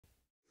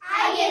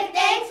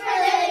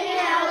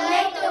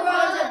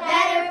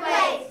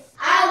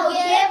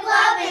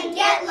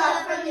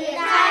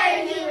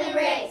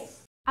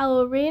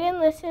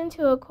listen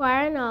to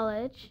acquire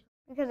knowledge.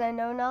 Because I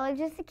know knowledge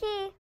is the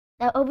key.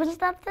 That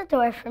opens up the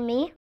door for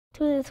me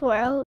to this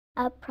world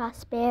of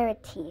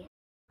prosperity.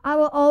 I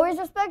will always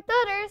respect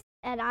others.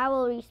 And I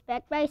will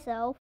respect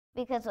myself.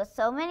 Because with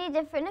so many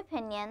different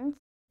opinions,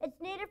 it's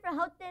needed for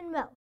health and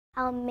wealth.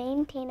 I'll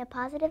maintain a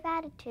positive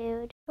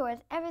attitude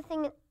towards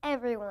everything and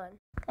everyone.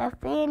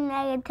 Caffeine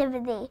and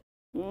negativity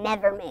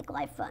never make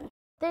life fun.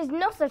 There's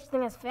no such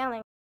thing as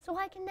failing, so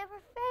I can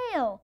never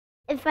fail.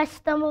 If I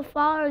stumble,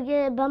 fall, or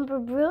get a bump or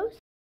bruise,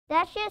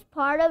 that's just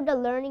part of the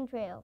learning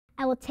trail.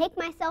 I will take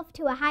myself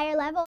to a higher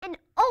level and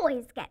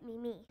always get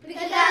me.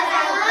 Because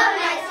I love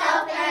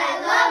myself and I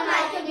love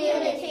my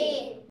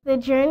community. The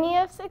journey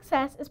of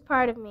success is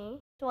part of me,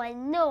 so I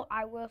know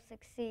I will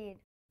succeed.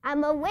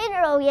 I'm a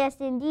winner, oh yes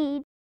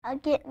indeed. I'll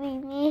get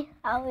me,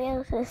 I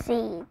will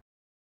succeed.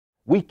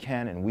 We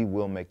can and we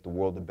will make the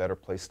world a better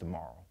place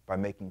tomorrow by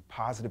making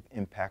positive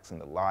impacts in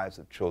the lives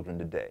of children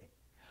today.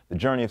 The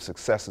journey of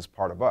success is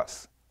part of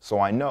us, so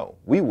I know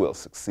we will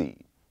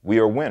succeed. We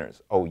are winners,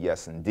 oh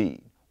yes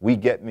indeed. We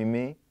get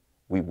me,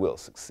 we will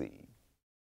succeed.